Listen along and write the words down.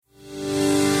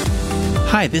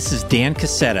Hi, this is Dan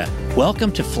Cassetta.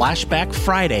 Welcome to Flashback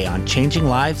Friday on Changing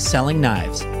Lives Selling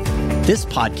Knives. This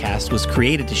podcast was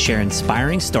created to share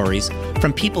inspiring stories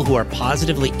from people who are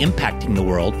positively impacting the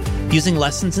world using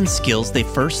lessons and skills they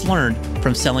first learned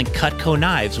from selling Cutco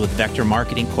knives with Vector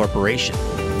Marketing Corporation.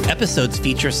 Episodes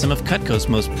feature some of Cutco's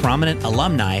most prominent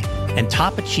alumni and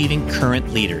top-achieving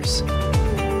current leaders.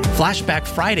 Flashback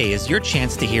Friday is your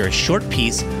chance to hear a short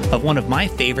piece of one of my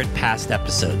favorite past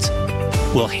episodes.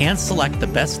 We'll hand-select the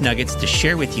best nuggets to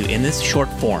share with you in this short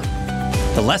form.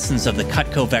 The lessons of the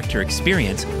Cutco Vector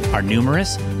experience are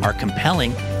numerous, are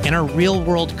compelling, and are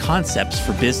real-world concepts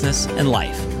for business and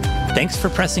life. Thanks for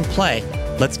pressing play.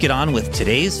 Let's get on with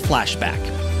today's flashback.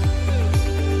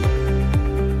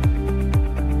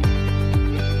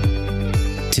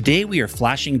 Today we are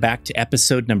flashing back to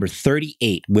episode number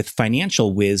 38 with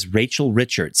financial whiz Rachel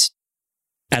Richards.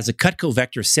 As a Cutco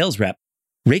Vector sales rep,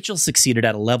 Rachel succeeded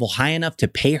at a level high enough to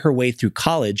pay her way through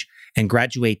college and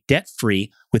graduate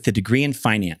debt-free with a degree in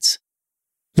finance.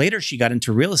 Later, she got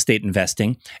into real estate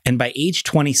investing, and by age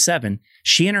 27,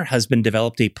 she and her husband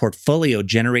developed a portfolio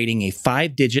generating a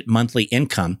 5-digit monthly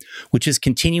income, which is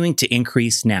continuing to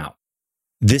increase now.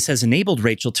 This has enabled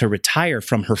Rachel to retire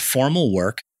from her formal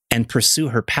work and pursue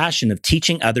her passion of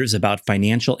teaching others about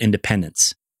financial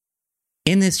independence.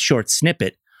 In this short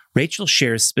snippet, Rachel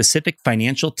shares specific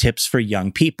financial tips for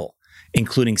young people,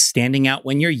 including standing out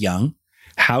when you're young,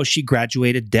 how she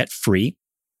graduated debt-free,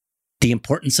 the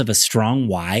importance of a strong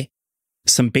why,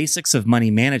 some basics of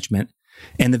money management,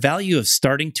 and the value of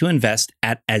starting to invest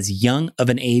at as young of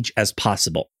an age as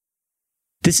possible.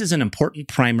 This is an important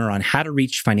primer on how to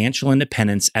reach financial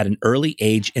independence at an early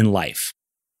age in life.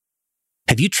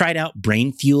 Have you tried out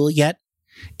Brain Fuel yet?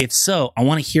 If so, I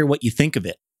want to hear what you think of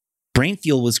it. Brain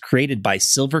Fuel was created by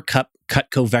Silver Cup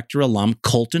Cutco Vector alum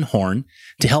Colton Horn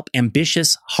to help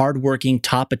ambitious, hardworking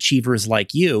top achievers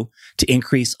like you to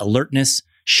increase alertness,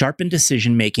 sharpen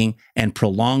decision-making, and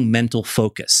prolong mental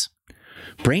focus.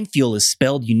 Brain Fuel is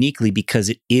spelled uniquely because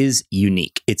it is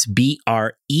unique. It's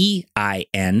BREINFUEL.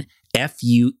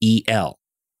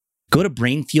 Go to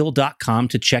brainfuel.com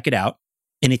to check it out,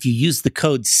 and if you use the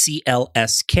code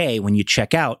CLSK when you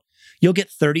check out, you'll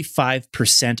get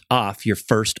 35% off your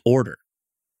first order.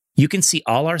 You can see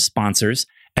all our sponsors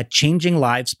at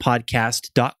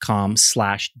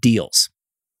changinglivespodcast.com/deals.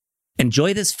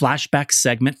 Enjoy this flashback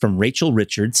segment from Rachel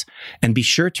Richards, and be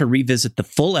sure to revisit the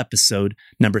full episode,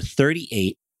 number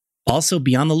 38. Also,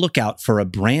 be on the lookout for a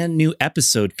brand new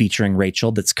episode featuring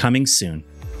Rachel that's coming soon.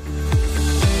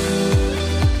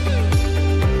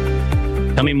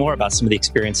 Tell me more about some of the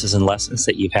experiences and lessons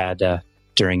that you've had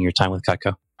during your time with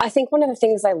Cutco. I think one of the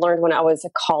things I learned when I was a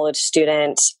college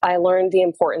student, I learned the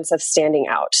importance of standing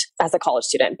out as a college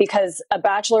student, because a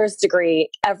bachelor's degree,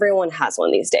 everyone has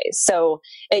one these days. So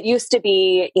it used to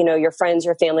be, your friends,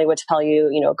 your family would tell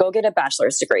you, go get a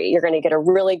bachelor's degree. You're going to get a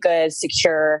really good,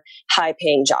 secure,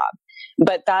 high-paying job.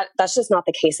 But that's just not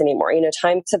the case anymore.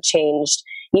 Times have changed.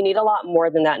 You need a lot more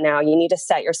than that now. You need to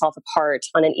set yourself apart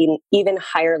on an even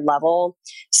higher level.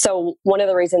 So one of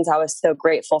the reasons I was so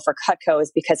grateful for Cutco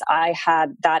is because I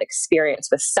had that experience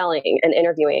with selling and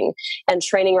interviewing and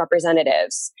training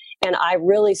representatives. And I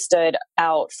really stood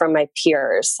out from my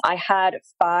peers. I had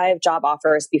 5 job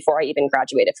offers before I even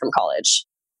graduated from college.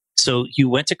 So you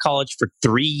went to college for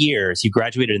 3 years. You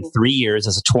graduated in 3 years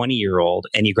as a 20-year-old,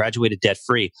 and you graduated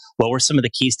debt-free. What were some of the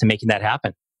keys to making that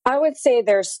happen? I would say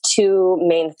there's 2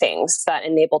 main things that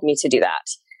enabled me to do that.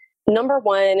 Number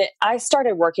one, I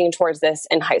started working towards this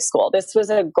in high school. This was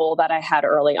a goal that I had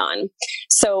early on.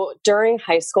 So during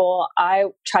high school, I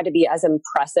tried to be as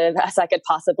impressive as I could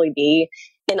possibly be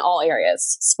in all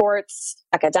areas: sports,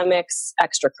 academics,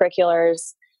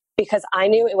 extracurriculars, because I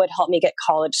knew it would help me get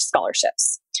college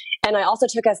scholarships. And I also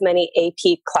took as many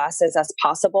AP classes as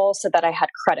possible so that I had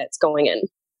credits going in.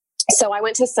 So I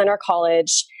went to Center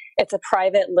College. It's a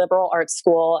private liberal arts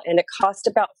school, and it cost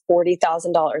about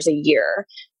 $40,000 a year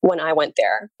when I went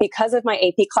there. Because of my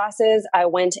AP classes, I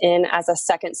went in as a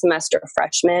second semester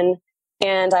freshman,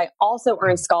 and I also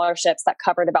earned scholarships that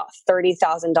covered about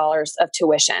 $30,000 of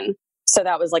tuition. So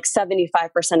that was like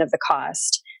 75% of the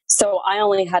cost. So I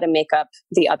only had to make up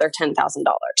the other $10,000.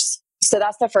 So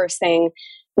that's the first thing.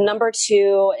 Number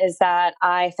 2 is that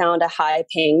I found a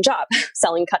high-paying job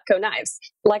selling Cutco knives.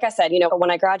 Like I said, when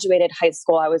I graduated high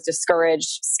school, I was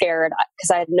discouraged, scared,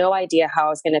 because I had no idea how I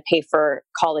was going to pay for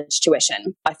college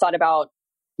tuition. I thought about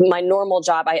my normal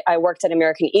job. I worked at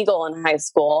American Eagle in high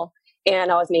school,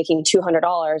 and I was making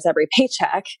 $200 every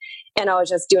paycheck. And I was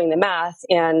just doing the math,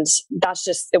 and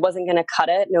it wasn't going to cut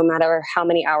it no matter how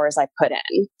many hours I put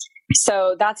in.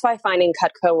 So that's why finding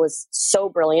Cutco was so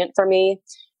brilliant for me.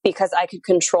 because I could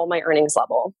control my earnings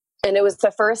level. And it was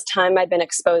the first time I'd been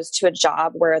exposed to a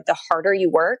job where the harder you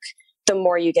work, the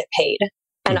more you get paid.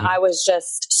 And I was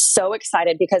just so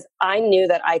excited because I knew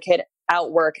that I could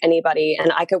outwork anybody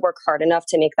and I could work hard enough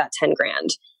to make that 10 grand.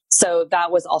 So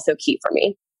that was also key for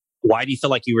me. Why do you feel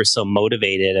like you were so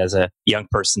motivated as a young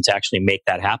person to actually make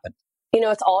that happen?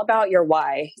 It's all about your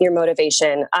why, your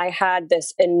motivation. I had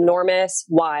this enormous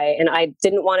why, and I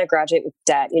didn't want to graduate with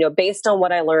debt. Based on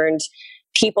what I learned,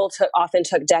 people often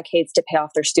took decades to pay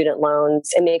off their student loans.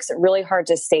 It makes it really hard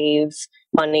to save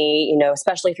money,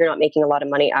 especially if you're not making a lot of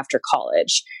money after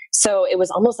college. So it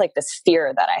was almost like this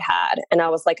fear that I had. And I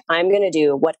was like, I'm going to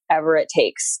do whatever it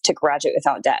takes to graduate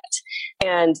without debt.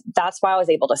 And that's why I was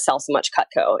able to sell so much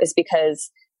Cutco, is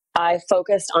because I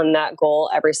focused on that goal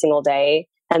every single day.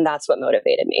 And that's what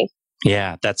motivated me.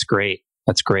 Yeah, that's great.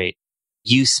 That's great.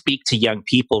 You speak to young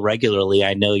people regularly.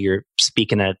 I know you're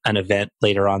speaking at an event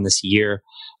later on this year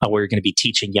where you're going to be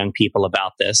teaching young people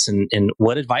about this. And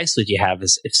what advice would you have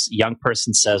if a young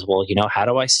person says, well, how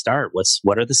do I start?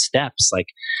 What are the steps? Like,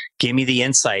 give me the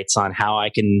insights on how I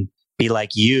can be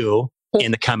like you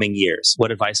in the coming years. What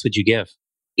advice would you give?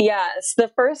 Yes.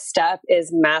 The first step is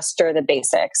master the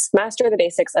basics. Master the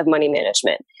basics of money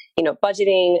management.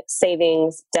 Budgeting,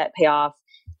 savings, debt payoff,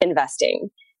 investing.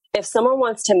 If someone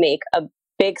wants to make a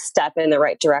big step in the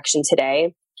right direction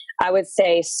today, I would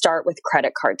say start with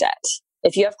credit card debt.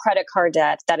 If you have credit card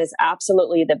debt, that is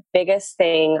absolutely the biggest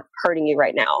thing hurting you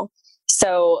right now.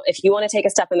 So if you want to take a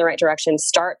step in the right direction,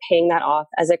 start paying that off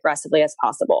as aggressively as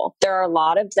possible. There are a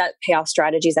lot of debt payoff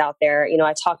strategies out there.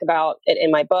 I talk about it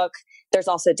in my book. There's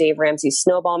also Dave Ramsey's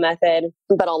snowball method,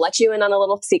 but I'll let you in on a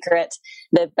little secret.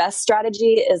 The best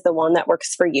strategy is the one that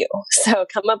works for you. So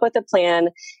come up with a plan,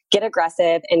 get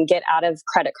aggressive, and get out of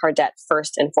credit card debt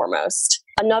first and foremost.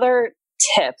 Another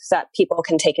tip that people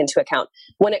can take into account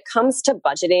when it comes to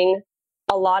budgeting,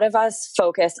 a lot of us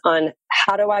focus on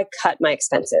how do I cut my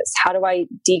expenses? How do I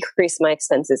decrease my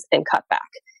expenses and cut back?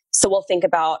 So we'll think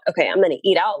about, okay, I'm going to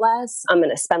eat out less. I'm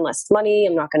going to spend less money.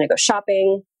 I'm not going to go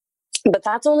shopping. But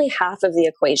that's only half of the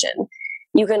equation.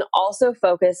 You can also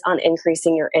focus on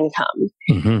increasing your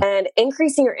income. And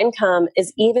increasing your income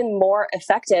is even more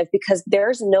effective because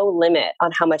there's no limit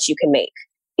on how much you can make.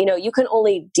 You can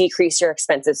only decrease your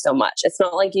expenses so much. It's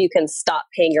not like you can stop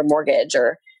paying your mortgage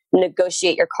or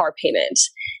negotiate your car payment,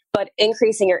 but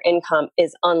increasing your income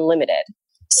is unlimited.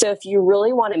 So if you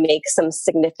really want to make some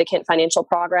significant financial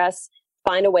progress,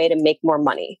 find a way to make more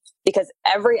money, because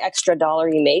every extra dollar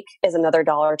you make is another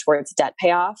dollar towards debt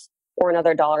payoff, or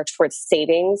another dollar towards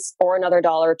savings, or another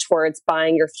dollar towards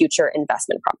buying your future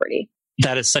investment property.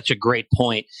 That is such a great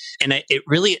point. And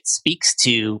it speaks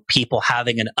to people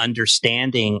having an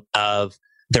understanding of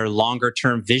their longer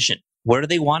term vision. Where do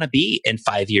they want to be in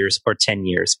 5 years or 10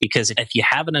 years? Because if you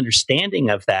have an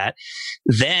understanding of that,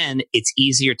 then it's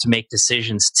easier to make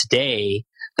decisions today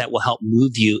that will help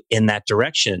move you in that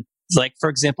direction. Like, for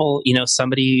example,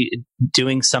 somebody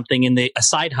doing something in a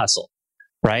side hustle,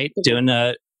 right? Doing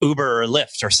a Uber or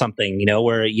Lyft or something,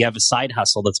 where you have a side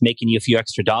hustle that's making you a few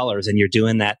extra dollars and you're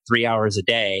doing that 3 hours a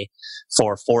day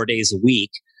for 4 days a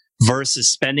week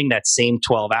versus spending that same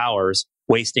 12 hours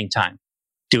wasting time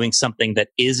doing something that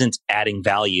isn't adding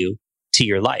value to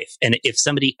your life. And if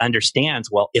somebody understands,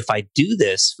 well, if I do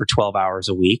this for 12 hours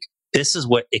a week, this is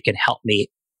what it can help me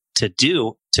to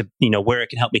do, to, where it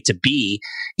can help me to be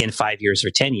in 5 years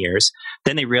or 10 years,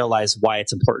 then they realize why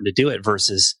it's important to do it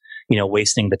versus,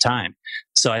 wasting the time.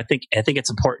 So I think it's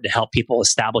important to help people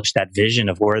establish that vision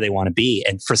of where they want to be.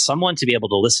 And for someone to be able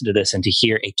to listen to this and to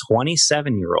hear a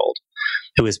 27-year-old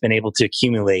who has been able to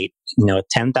accumulate, a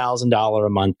 $10,000 a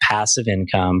month passive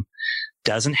income,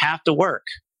 doesn't have to work,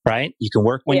 right? You can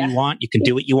work when you want, you can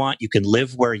do what you want, you can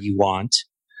live where you want,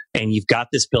 and you've got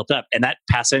this built up. And that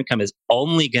passive income is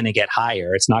only going to get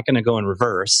higher. It's not going to go in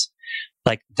reverse.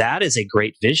 Like, that is a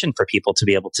great vision for people to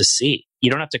be able to see.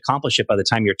 You don't have to accomplish it by the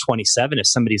time you're 27. If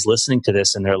somebody's listening to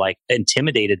this and they're like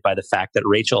intimidated by the fact that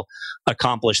Rachel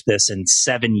accomplished this in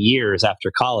 7 years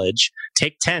after college,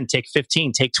 take 10, take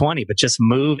 15, take 20, but just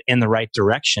move in the right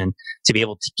direction to be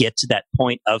able to get to that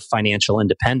point of financial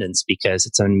independence, because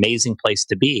it's an amazing place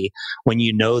to be when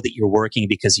you know that you're working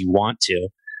because you want to,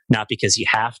 not because you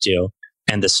have to.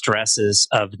 And the stresses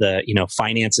of the,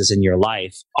 finances in your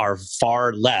life are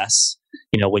far less,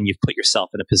 when you've put yourself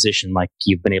in a position like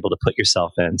you've been able to put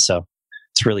yourself in. So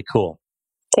it's really cool.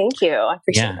 Thank you. I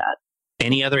appreciate that.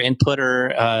 Any other input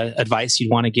or advice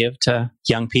you'd want to give to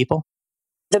young people?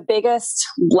 The biggest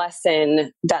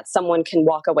lesson that someone can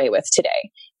walk away with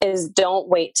today is don't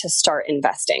wait to start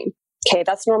investing. Okay.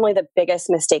 That's normally the biggest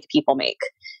mistake people make.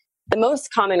 The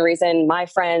most common reason my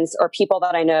friends or people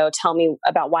that I know tell me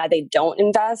about why they don't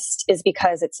invest is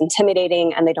because it's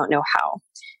intimidating and they don't know how,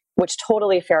 which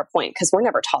totally fair point because we're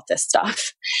never taught this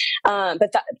stuff.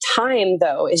 But that time,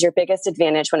 though, is your biggest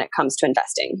advantage when it comes to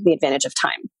investing, the advantage of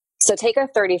time. So take a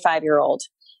 35-year-old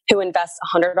who invests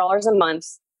 $100 a month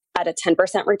at a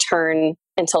 10% return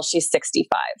until she's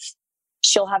 65.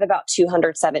 She'll have about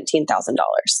 $217,000.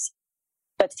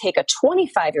 But take a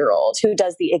 25-year-old who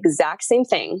does the exact same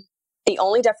thing. The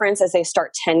only difference is they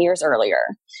start 10 years earlier.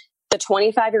 The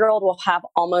 25-year-old will have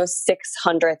almost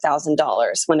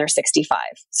 $600,000 when they're 65.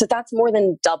 So that's more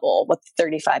than double what the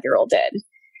 35-year-old did.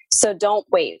 So don't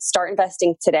wait. Start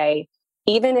investing today.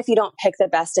 Even if you don't pick the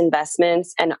best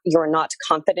investments and you're not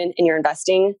confident in your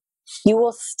investing, you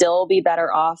will still be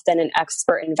better off than an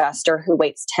expert investor who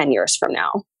waits 10 years from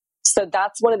now. So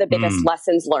that's one of the biggest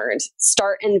lessons learned.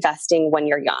 Start investing when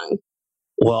you're young.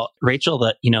 Well, Rachel,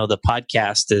 the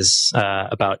podcast is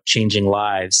about changing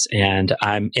lives, and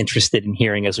I'm interested in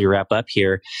hearing as we wrap up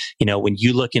here, when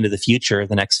you look into the future,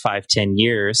 the next 5-10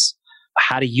 years,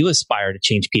 how do you aspire to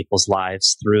change people's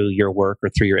lives through your work or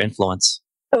through your influence?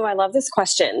 Oh, I love this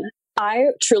question. I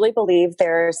truly believe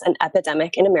there's an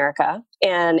epidemic in America,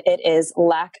 and it is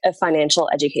lack of financial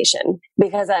education.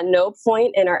 Because at no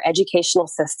point in our educational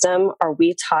system are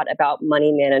we taught about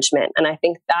money management. And I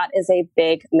think that is a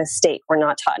big mistake. We're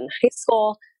not taught in high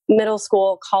school, middle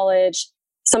school, college.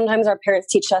 Sometimes our parents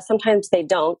teach us, sometimes they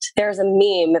don't. There's a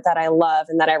meme that I love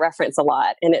and that I reference a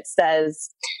lot. And it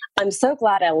says, "I'm so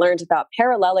glad I learned about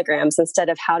parallelograms instead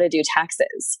of how to do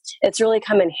taxes. It's really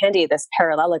come in handy this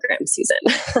parallelogram season."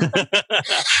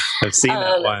 I've seen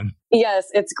that one. Yes,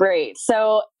 it's great.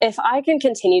 So if I can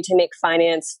continue to make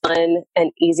finance fun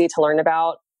and easy to learn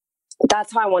about,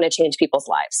 that's how I want to change people's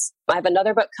lives. I have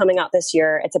another book coming out this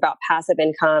year. It's about passive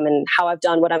income and how I've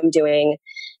done what I'm doing.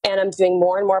 And I'm doing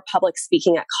more and more public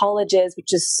speaking at colleges,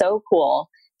 which is so cool.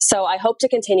 So I hope to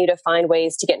continue to find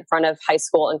ways to get in front of high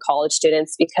school and college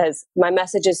students because my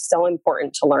message is so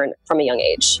important to learn from a young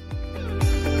age.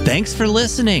 Thanks for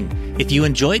listening. If you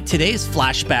enjoyed today's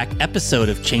flashback episode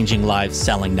of Changing Lives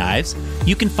Selling Knives,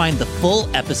 you can find the full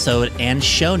episode and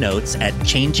show notes at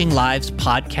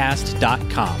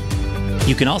changinglivespodcast.com.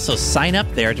 You can also sign up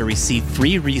there to receive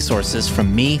free resources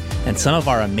from me and some of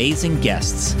our amazing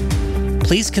guests.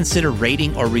 Please consider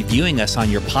rating or reviewing us on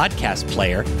your podcast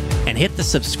player and hit the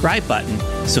subscribe button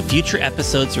so future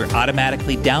episodes are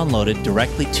automatically downloaded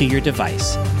directly to your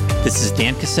device. This is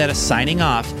Dan Cassetta signing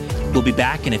off. We'll be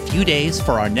back in a few days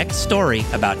for our next story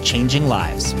about changing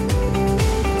lives.